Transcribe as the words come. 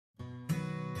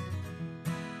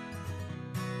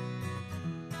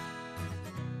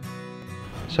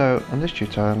So on this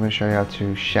tutorial I'm going to show you how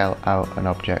to shell out an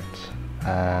object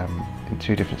in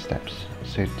two different steps,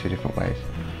 so two different ways.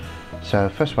 So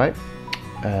first way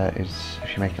is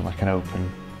if you're making like an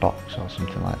open box or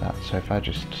something like that. So if I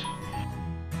just,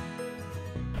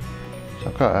 so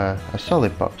I've got a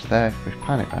solid box there. If we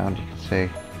pan it around you can see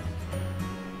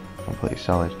completely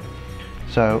solid.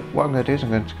 So what I'm going to do is I'm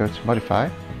going to go to modify,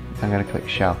 I'm going to click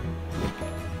shell.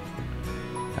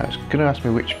 Now it's going to ask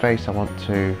me which face I want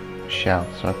to shell,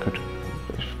 so I could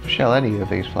shell any of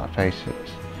these flat faces.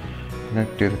 I'm going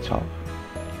to do the top,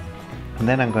 and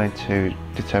then I'm going to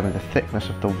determine the thickness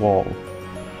of the wall.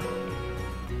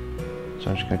 So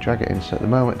I'm just going to drag it in. So at the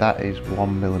moment that is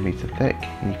 1mm thick,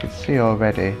 and you can see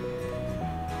already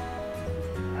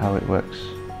how it works.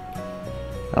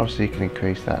 Obviously you can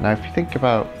increase that. Now if you think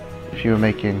about if you were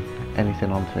making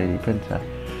anything on 3D printer,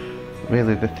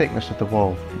 really the thickness of the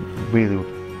wall really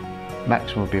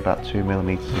maximum would be about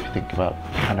 2mm if you think about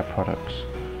kind of products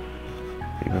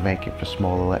that you were making for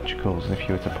small electricals. And if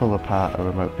you were to pull apart a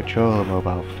remote control, a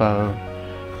mobile phone,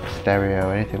 a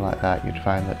stereo, anything like that, you'd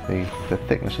find that the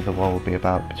thickness of the wall would be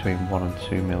about between 1 and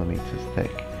 2mm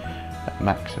thick at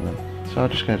maximum. So I'm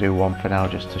just going to do 1 for now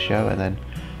just to show, and then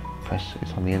press,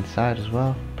 it's on the inside as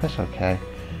well, press OK,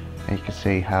 and you can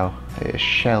see how it has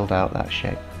shelled out that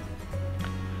shape.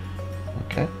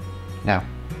 Okay, now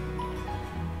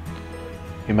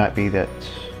it might be that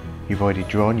you've already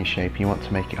drawn your shape and you want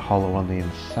to make it hollow on the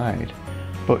inside,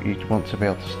 but you want to be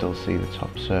able to still see the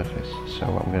top surface. So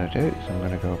what I'm going to do is I'm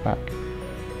going to go back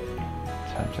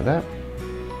time to that.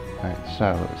 Right,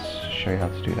 so let's show you how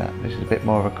to do that. This is a bit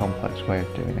more of a complex way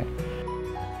of doing it.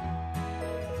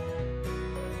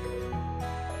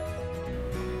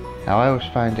 Now I always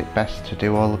find it best to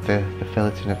do all of the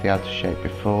filleting of the outer shape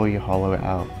before you hollow it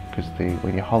out, because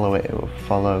when you hollow it, it will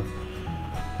follow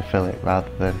the fillet rather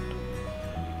than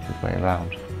the other way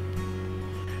around.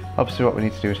 Obviously what we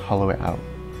need to do is hollow it out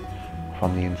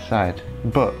from the inside,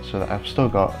 but so that I've still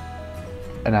got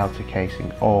an outer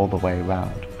casing all the way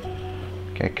around.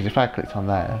 Okay, because if I clicked on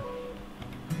there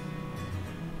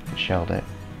and shelled it,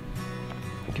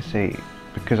 you can see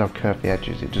because I've curved the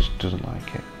edges it just doesn't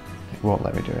like it. It won't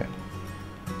let me do it.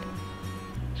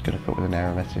 It's going to come up with an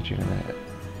error message in a minute.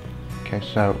 Okay,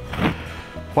 so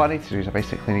what I need to do is I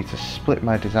basically need to split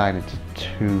my design into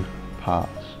two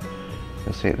parts.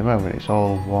 You'll see at the moment it's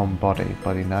all one body,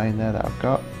 body 9 there that I've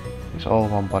got. It's all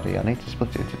one body. I need to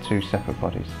split it into two separate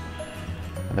bodies.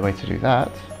 And the way to do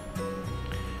that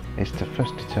is to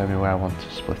first determine where I want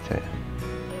to split it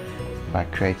by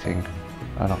creating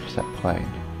an offset plane.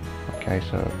 Okay,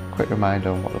 so a quick reminder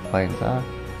on what the planes are.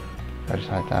 I just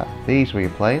hide that. These were your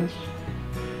planes,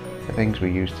 the things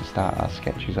we used to start our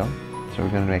sketches on. So we're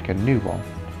going to make a new one.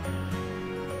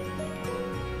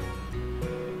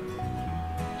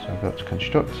 So I'll go to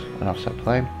construct an offset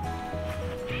plane.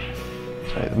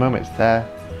 So at the moment it's there,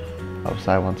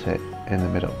 obviously I want it in the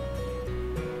middle.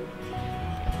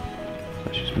 So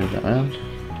let's just move that around.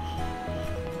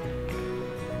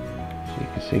 So you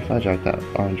can see if I drag that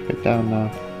orange bit down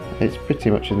now, it's pretty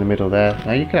much in the middle there.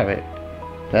 Now you can have it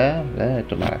there, it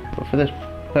doesn't matter. But for this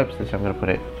purpose I'm going to put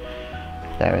it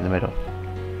there in the middle.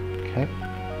 Okay,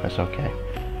 press OK.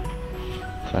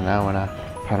 So now when I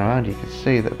pan around you can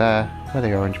see that there, where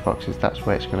the orange box is, that's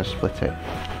where it's going to split it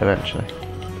eventually.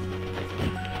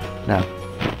 Now,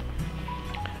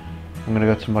 I'm going to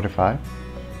go to modify,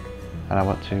 and I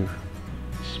want to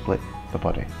split the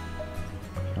body.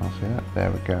 You want to see that?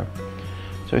 There we go.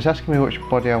 So it's asking me which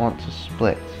body I want to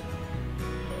split.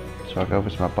 So I'll go over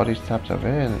to my bodies tabs over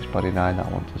here, and it's body 9 that I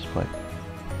want to split.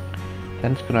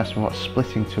 Then it's going to ask me what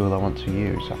splitting tool I want to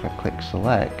use. So if I click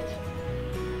select,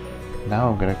 now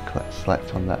I'm going to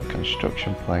select on that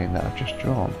construction plane that I've just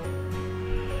drawn.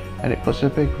 And it puts a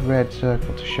big red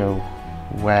circle to show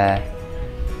where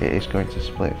it is going to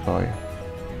split for you.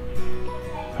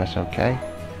 Press OK.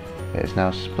 It is now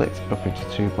split up into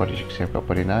two bodies. You can see I've got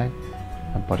body 9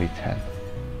 and body 10.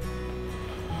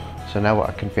 So now what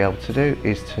I can be able to do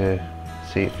is to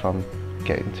see it from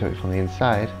getting to it from the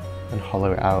inside and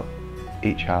hollow it out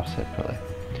each half separately.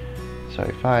 So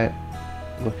if I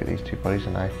look at these two bodies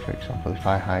and for example, if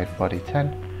I hide body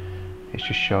 10, it's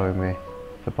just showing me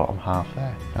the bottom half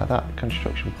there. Now that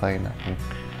construction plane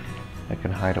I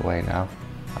can hide away now.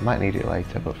 I might need it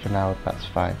later, but for now that's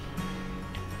fine.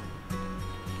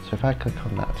 So if I click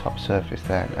on that top surface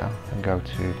there now and go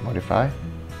to modify,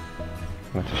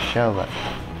 I'm going to shell that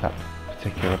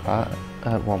particular part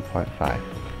at 1.5.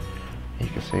 You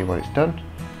can see what it's done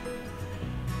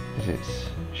is it's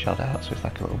shelled out, so it's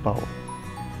like a little bowl.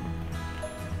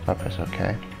 If I press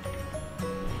OK,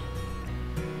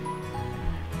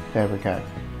 there we go.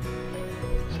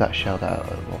 that's shelled out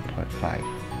at 1.5.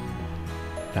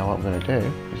 Now what I'm going to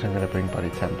do is I'm going to bring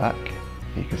body 10 back.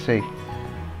 You can see,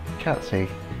 can't see,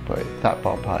 but that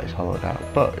bottom part is hollowed out.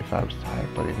 But if I was to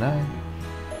hide body 9,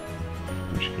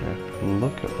 I'm just going to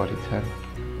look at body 10.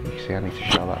 You can see I need to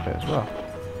shell that bit as well.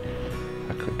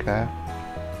 I click there.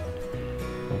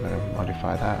 I'm going to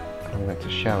modify that, and I'm going to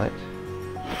shell it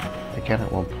again at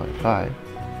 1.5.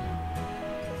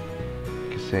 You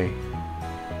can see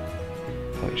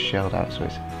it's shelled out, so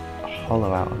it's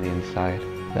hollow out on the inside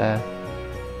there.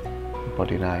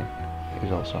 Body 9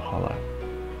 is also hollow,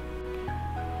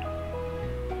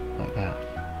 like that.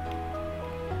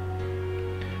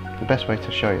 The best way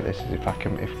to show you this is if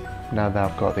now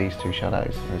that I've got these two shelled out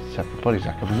as separate bodies,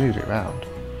 I can move it around.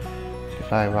 So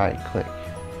if I right click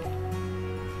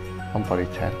on body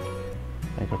 10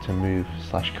 and go to move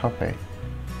 / copy, it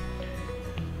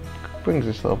brings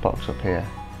this little box up here.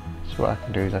 So what I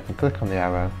can do is I can click on the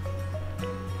arrow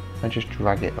and just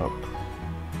drag it up.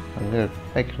 I'm going to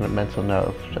make a mental note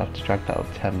of I have to drag that up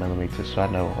 10mm so I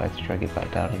know where to drag it back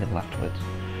down again afterwards.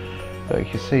 But you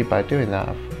can see by doing that,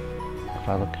 if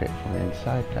I look at it from the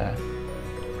inside there,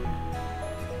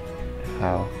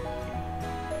 how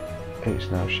it's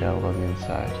now shelled on the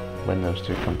inside when those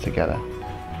two come together.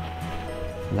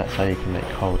 And that's how you can make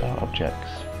hold out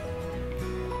objects.